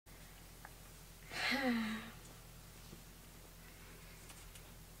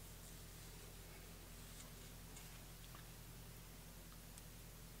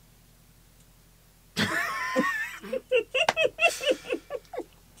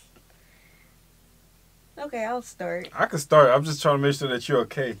Okay, I'll start. I can start. I'm just trying to make sure that you're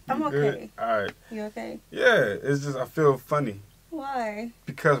okay. I'm okay. All right. You okay? Yeah, it's just I feel funny. Why?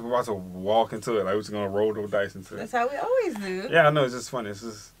 Because we're about to walk into it. Like, we're just going to roll the dice into it. That's how we always do. Yeah, I know. It's just funny. It's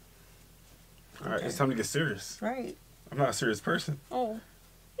just... All right, it's time to get serious. Right. I'm not a serious person. Oh.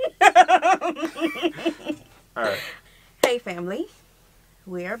 All right. Hey, family.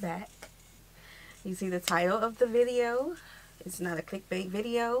 We are back. You see the title of the video. It's not a clickbait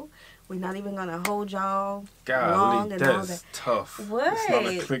video. We're not even going to hold y'all long and all that. That's tough. What? It's not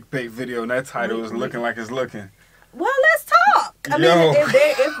a clickbait video, and that title is looking like it's looking. Well, let's talk. I mean,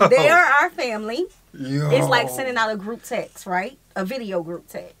 if they are our family, it's like sending out a group text, right? A video group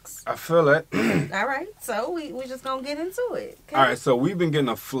text. I feel it. All right, so we just gonna get into it. Okay? All right, so we've been getting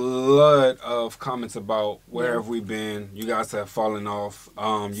a flood of comments about where have we been. You guys have fallen off.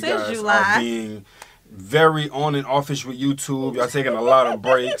 You Since guys July. are being very on and offish with YouTube. Y'all taking a lot of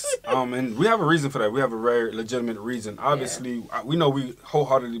breaks. And we have a reason for that. We have a very legitimate reason. Obviously, we know we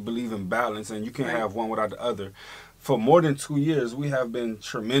wholeheartedly believe in balance, and you can't have one without the other. For more than 2 years, we have been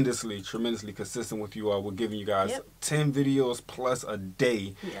tremendously consistent with you all. We're giving you guys 10 videos plus a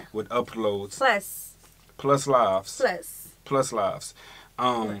day with uploads. Plus lives.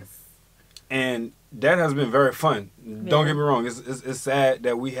 And that has been very fun. Don't get me wrong. It's sad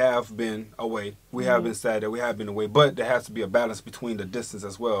that we have been away. We have been sad that we have been away. But there has to be a balance between the distance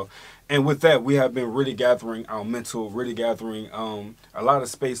as well. And with that, we have been really gathering our mental, really gathering a lot of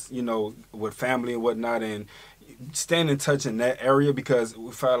space, you know, with family and whatnot. And staying in touch in that area, because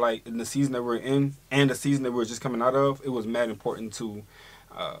we felt like in the season that we're in and the season that we're just coming out of, it was mad important to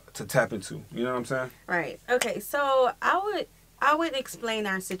tap into. You know what I'm saying? Right. Okay. So I would explain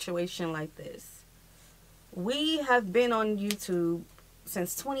our situation like this. We have been on YouTube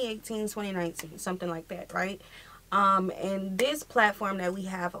since 2018, 2019, something like that, right? And this platform that we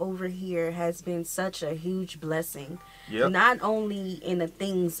have over here has been such a huge blessing. Yep. Not only in the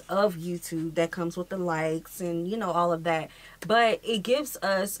things of YouTube that comes with the likes and, you know, all of that, but it gives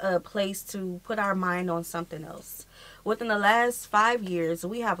us a place to put our mind on something else. Within the last 5 years,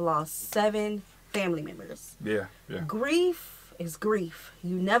 we have lost 7 family members. Yeah. Grief is grief.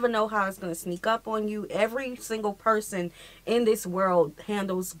 You never know how it's going to sneak up on you. Every single person in this world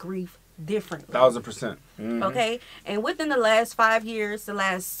handles grief differently. 1000%. Mm-hmm. Okay? And within the last 5 years, the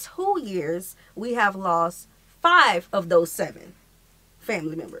last 2 years, we have lost 5 of those 7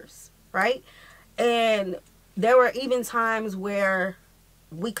 family members, right? And there were even times where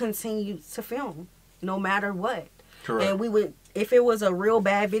we continued to film no matter what. Correct. And we would, if it was a real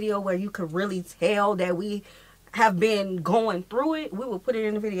bad video where you could really tell that we have been going through it, we would put it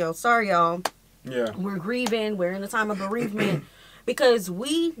in the video. Sorry, y'all. Yeah. We're grieving. We're in a time of bereavement. Because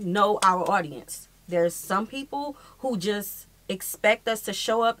we know our audience. There's some people who just expect us to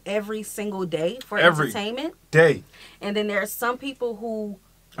show up every single day for entertainment. Day. And then there are some people who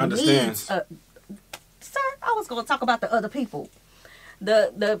understands. Sir, I was going to talk about the other people.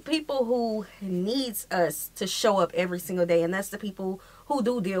 The people who needs us to show up every single day, and that's the people who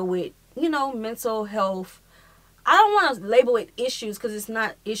do deal with, you know, mental health. I don't want to label it issues because it's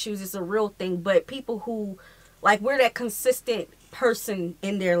not issues, it's a real thing, but people who, like, we're that consistent person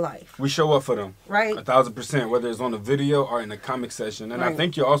in their life. We show up for them. Right. 1000%, whether it's on the video or in the comic section. And I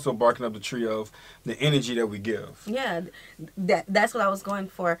think you're also barking up the tree of the energy that we give. Yeah, that's what I was going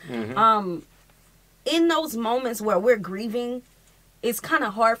for. Mm-hmm. In those moments where we're grieving, it's kind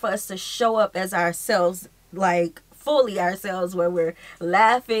of hard for us to show up as ourselves, like fully ourselves, where we're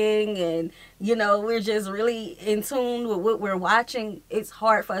laughing and, you know, we're just really in tune with what we're watching. It's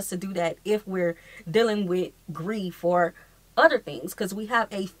hard for us to do that if we're dealing with grief or other things, because we have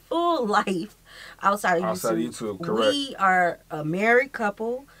a full life outside of YouTube. Correct. We are a married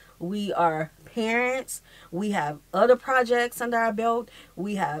couple. We are parents. We have other projects under our belt.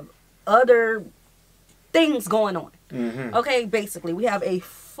 We have other things going on. Mm-hmm. Okay, basically, we have a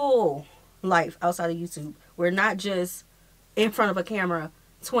full life outside of YouTube. We're not just in front of a camera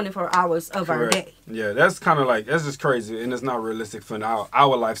 24 hours of our day. Yeah, that's kind of like, that's just crazy, and it's not realistic for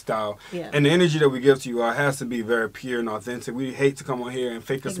our lifestyle. Yeah. And the energy that we give to you all has to be very pure and authentic. We hate to come on here and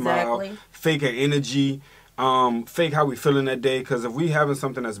fake a smile, fake an energy, fake how we feeling that day, because if we having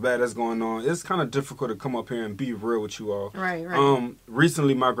something that's bad that's going on, it's kind of difficult to come up here and be real with you all. Right, right.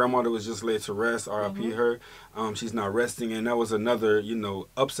 Recently, my grandmother was just laid to rest, R.I.P. her. She's not resting, and that was another, you know,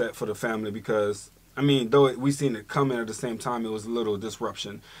 upset for the family, because I mean, though we seen it coming at the same time, it was a little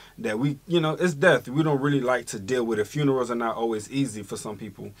disruption that we, it's death. We don't really like to deal with it. Funerals are not always easy for some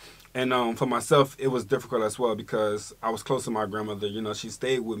people. And for myself, it was difficult as well because I was close to my grandmother. She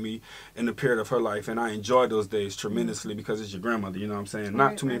stayed with me in the period of her life, and I enjoyed those days tremendously because it's your grandmother, you know what I'm saying?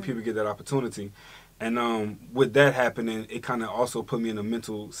 Not too many people get that opportunity. And with that happening, it kind of also put me in a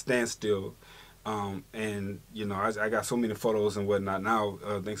mental standstill. And I got so many photos and whatnot now,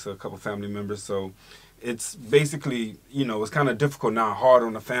 thanks to a couple family members. So it's basically, it's kind of difficult now, hard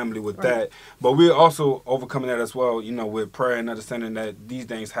on the family with that. But we're also overcoming that as well, with prayer and understanding that these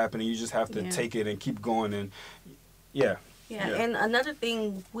things happen and you just have to take it and keep going. And yeah. And another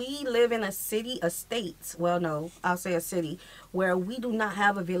thing, we live in a state, well, no, I'll say a city, where we do not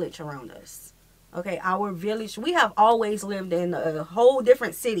have a village around us. Okay, our village, we have always lived in a whole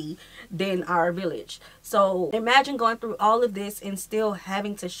different city than our village. So imagine going through all of this and still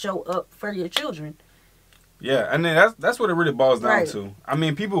having to show up for your children. Yeah, and then that's what it really boils down to. I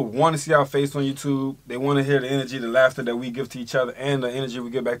mean, people want to see our face on YouTube. They want to hear the energy, the laughter that we give to each other, and the energy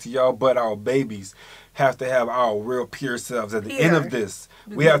we give back to y'all. But our babies have to have our real pure selves at the end of this.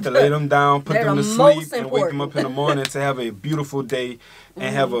 We have to lay them down, put them to sleep, and wake them up in the morning to have a beautiful day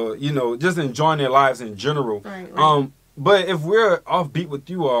and have a, just enjoying their lives in general. But if we're offbeat with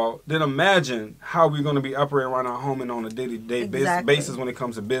you all, then imagine how we're going to be operating around our home and on a day-to-day basis when it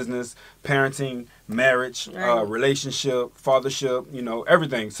comes to business, parenting, marriage, relationship, fathership,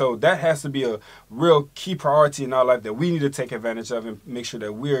 everything. So that has to be a real key priority in our life that we need to take advantage of and make sure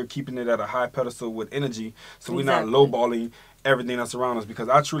that we're keeping it at a high pedestal with energy so we're not lowballing everything that's around us. Because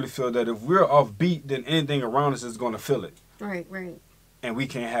I truly feel that if we're offbeat, then anything around us is going to feel it. Right. And we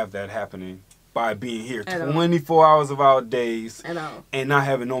can't have that happening by being here 24 hours of our days and not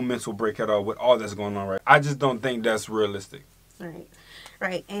having no mental break at all with all that's going on I just don't think that's realistic.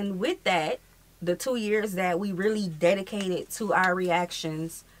 Right. And with that, the 2 years that we really dedicated to our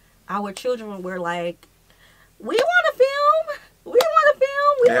reactions, our children were like, we want to film. We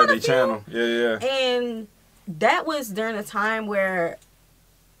want to film. Yeah. And that was during a time where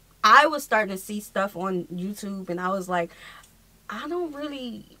I was starting to see stuff on YouTube and I was like, I don't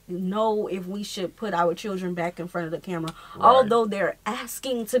really know if we should put our children back in front of the camera, although they're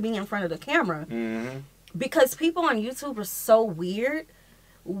asking to be in front of the camera. Because people on YouTube are so weird.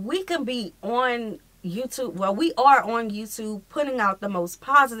 We can be on YouTube, well, we are on YouTube putting out the most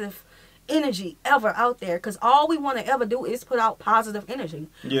positive energy ever out there because all we want to ever do is put out positive energy.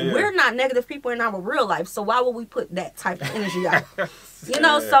 We're not negative people in our real life, so why would we put that type of energy out?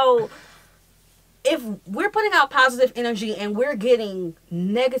 So if we're putting out positive energy and we're getting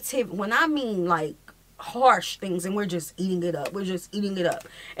negative, when I mean like harsh things, and we're just eating it up.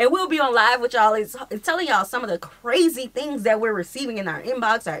 And we'll be on live with y'all telling y'all some of the crazy things that we're receiving in our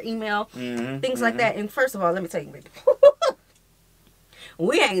inbox, our email, things like that. And first of all, let me tell you,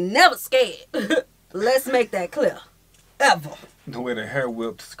 we ain't never scared. Let's make that clear. Ever. The way the hair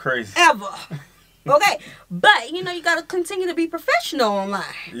whipped is crazy. Ever. Okay, but you gotta continue to be professional online.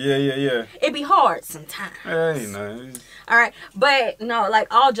 Yeah. It be hard sometimes. All right, but no,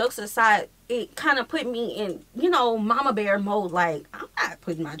 like all jokes aside, it kind of put me in, mama bear mode. Like I'm not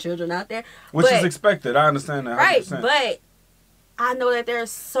putting my children out there, which is expected. I understand that. 100%. Right, but I know that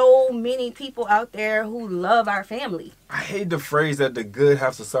there's so many people out there who love our family. I hate the phrase that the good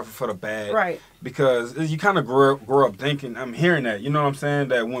have to suffer for the bad. Right. Because you kind of grow up thinking, I'm hearing that, you know what I'm saying?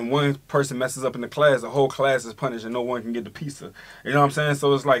 That when one person messes up in the class, the whole class is punished and no one can get the pizza. You know what I'm saying?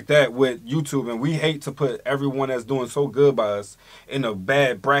 So it's like that with YouTube. And we hate to put everyone that's doing so good by us in a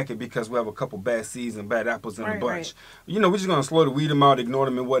bad bracket because we have a couple bad seeds and bad apples in the bunch. We're just going to slowly weed them out, ignore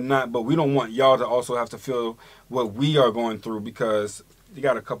them and whatnot. But we don't want y'all to also have to feel what we are going through because you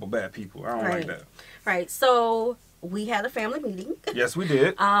got a couple bad people. I don't like that. Right. So we had a family meeting. Yes, we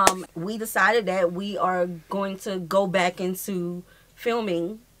did. We decided that we are going to go back into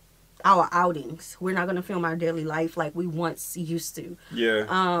filming our outings. We're not going to film our daily life like we once used to. Yeah,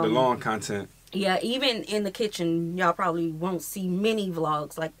 the long content. Yeah, even in the kitchen, y'all probably won't see many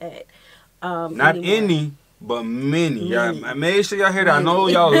vlogs like that. Not anymore. Any, but many. Y'all, I made sure y'all hear that. I know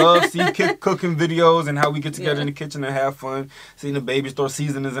y'all love see cooking videos and how we get together in the kitchen and have fun. Seeing the babies throw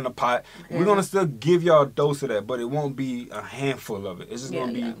seasonings in a pot. We're going to still give y'all a dose of that, but it won't be a handful of it. It's just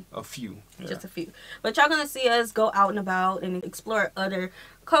going to be a few. Just a few. But y'all going to see us go out and about and explore other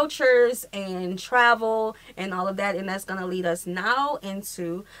cultures and travel and all of that. And that's going to lead us now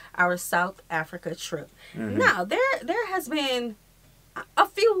into our South Africa trip. Now, there has been a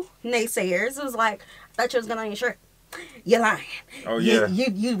few naysayers. It was like, I thought you was going on your shirt. You're lying. Oh, yeah.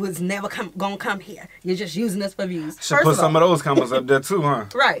 You was never gonna come here. You're just using us for views. Should put some of those comments up there too, huh?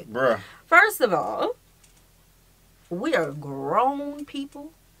 Right. Bruh. First of all, we are grown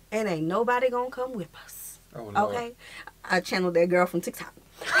people, and ain't nobody gonna come with us. Oh, Lord. Okay? I channeled that girl from TikTok.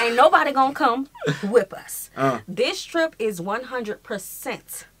 Ain't nobody gonna come with us. This trip is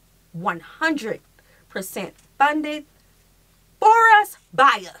 100% funded for us,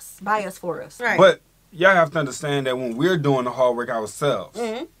 by us, for us. Right. But y'all have to understand that when we're doing the hard work ourselves,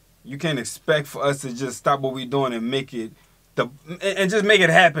 you can't expect for us to just stop what we're doing and make it and just make it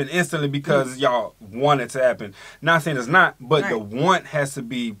happen instantly because y'all want it to happen. Not saying it's not, but the want has to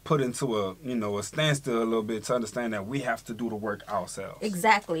be put into a standstill a little bit to understand that we have to do the work ourselves.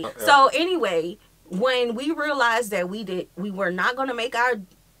 Exactly. So anyway, when we realized that we were not going to make our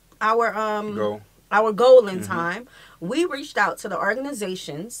goal in time, we reached out to the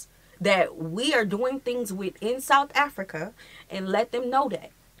organizations that we are doing things with in South Africa and let them know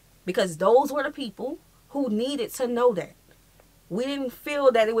that, because those were the people who needed to know that. We didn't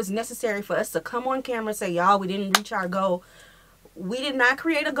feel that it was necessary for us to come on camera and say, y'all, we didn't reach our goal. We did not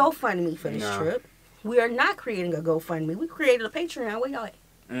create a GoFundMe for this trip. We are not creating a GoFundMe. We created a Patreon. Where y'all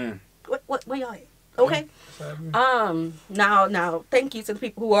at? Where y'all at? Okay. Now, thank you to the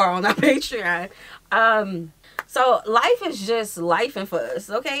people who are on our Patreon. So life is just lifing for us,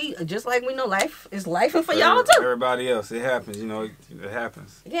 okay? Just like we know life is lifing for y'all too. Everybody else, it happens, it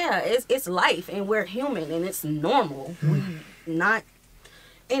happens. Yeah, it's life, and we're human, and it's normal.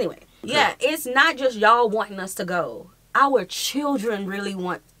 Anyway, yeah, it's not just y'all wanting us to go. Our children really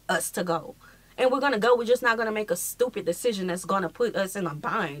want us to go. And we're going to go. We're just not going to make a stupid decision that's going to put us in a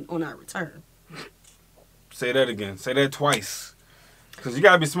bind on our return. Say that again. Say that twice. Because you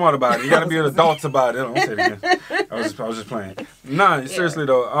got to be smart about it. You got to be adults about it. I don't say it again. I was just playing. Nah, seriously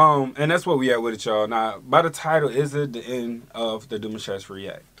though. And that's what we at with it, y'all. Now, by the title, is it the end of the Demouchets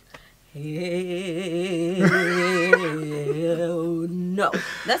REACT? No.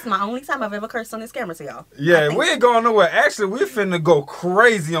 That's my only time I've ever cursed on this camera to y'all. Yeah, we ain't going nowhere. Actually, we finna go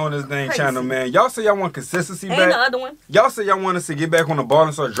crazy on this dang channel, man. Y'all say y'all want consistency back. And the other one. Y'all say y'all want us to get back on the ball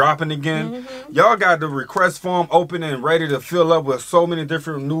and start dropping again. Y'all got the request form open and ready to fill up with so many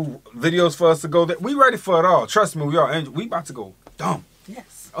different new videos for us to go. We ready for it all. Trust me, we are. And we about to go dumb.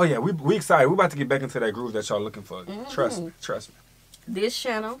 Yes. Oh, yeah, we excited. We about to get back into that groove that y'all looking for. Trust me. This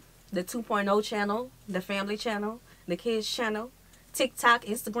channel, the 2.0 channel, the family channel, the kids channel, TikTok,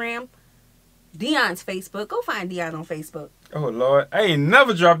 Instagram, Dion's Facebook. Go find Dion on Facebook. Oh, Lord. I ain't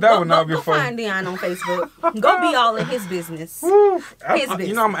never dropped that one out before. Go find Dion on Facebook. Go be all in his business. business.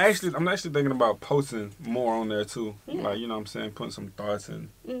 You know, I'm actually thinking about posting more on there, too. Like, you know what I'm saying? Putting some thoughts and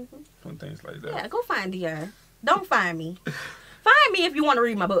putting things like that. Yeah, go find Dion. Don't find me. Find me if you want to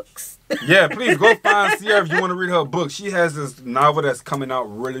read my books. Yeah, please go find Sierra if you want to read her book. She has this novel that's coming out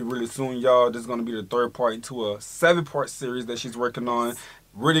really, really soon, y'all. This is going to be the third part into a 7-part series that she's working on.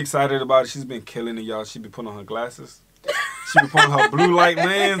 Really excited about it. She's been killing it, y'all. She be putting on her glasses. She be putting her blue light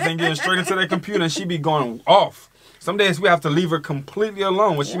lens and getting straight into that computer, and she be going off. Some days we have to leave her completely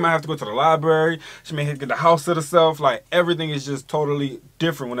alone. When she might have to go to the library. She may have to get the house to herself. Like, everything is just totally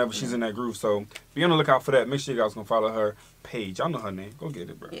different whenever she's in that groove. So be on the lookout for that. Make sure you guys can follow her page. I know her name. Go get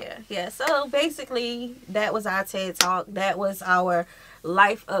it, bro. Yeah. So basically, that was our TED Talk. That was our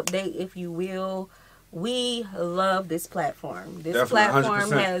life update, if you will. We love this platform. This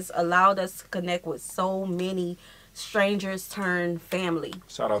platform 100%. has allowed us to connect with so many strangers turned family.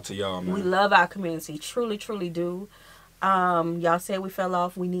 Shout out to y'all, man. We love our community. Truly, truly do. Y'all said we fell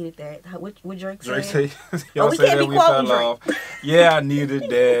off. We needed that. What Drake said? Drake said, y'all said that we fell off. Yeah, I needed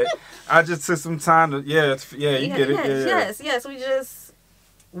that. I just took some time to, you get it. Yes.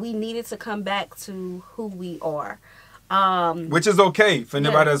 We needed to come back to who we are. Which is okay for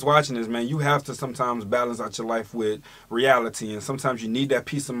anybody that's watching this, man. You have to sometimes balance out your life with reality, and sometimes you need that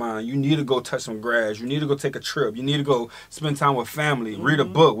peace of mind. You need to go touch some grass. You need to go take a trip. You need to go spend time with family, read a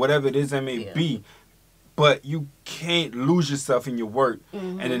book, whatever it is that may be. But you can't lose yourself in your work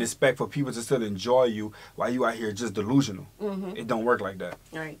and then expect for people to still enjoy you while you out here just delusional. It don't work like that.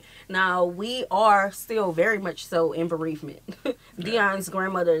 Right. Now, we are still very much so in bereavement. Dion's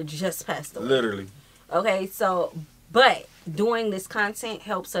grandmother just passed away. Literally. Okay, so... But doing this content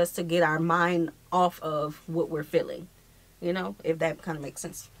helps us to get our mind off of what we're feeling. You know, if that kind of makes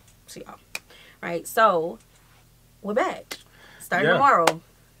sense to y'all. Right? So, we're back. Starting tomorrow,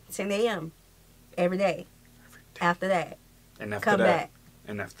 10 a.m. Every day. After that, and after come back.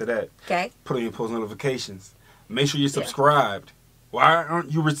 And after that, okay, put on your post notifications. Make sure you're subscribed. Why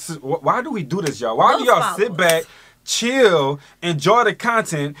aren't you? Why do we do this, y'all? Why do y'all sit back, chill, enjoy the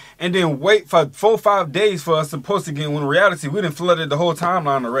content, and then wait for 4 or 5 days for us to post again when in reality we done flooded the whole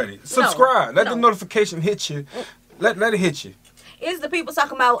timeline already? Subscribe. Let the notification hit you. Let it hit you. It's the people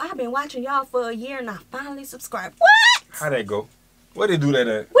talking about, I've been watching y'all for a year and I finally subscribed. What? How that go? Where they do that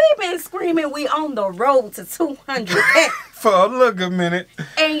at? We've been screaming we on the road to 200K. For a little minute.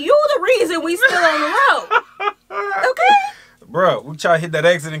 And you the reason we still on the road. Okay? Bro, we try to hit that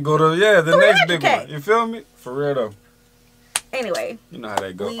exit and go to, the next big 300K. one. You feel me? For real, though. Anyway. You know how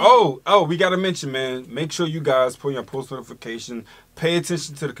that goes. We got to mention, man. Make sure you guys put your post notification. Pay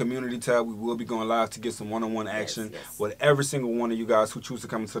attention to the community tab. We will be going live to get some one-on-one action with every single one of you guys who choose to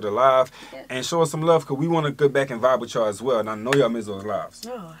come into the live. Yes. And show us some love because we want to get back and vibe with y'all as well. And I know y'all miss those lives.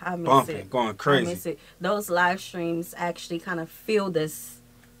 Oh, I miss Bumping, it. Going crazy. I miss it. Those live streams actually kind of filled us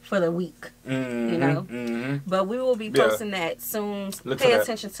for the week, you know. But we will be posting that soon. Pay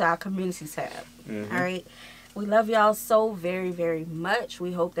attention to our community tab. All right. We love y'all so very, very much.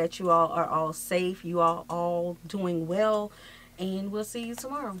 We hope that you all are all safe. You all doing well. And we'll see you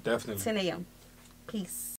tomorrow. Definitely. 10 a.m. Peace.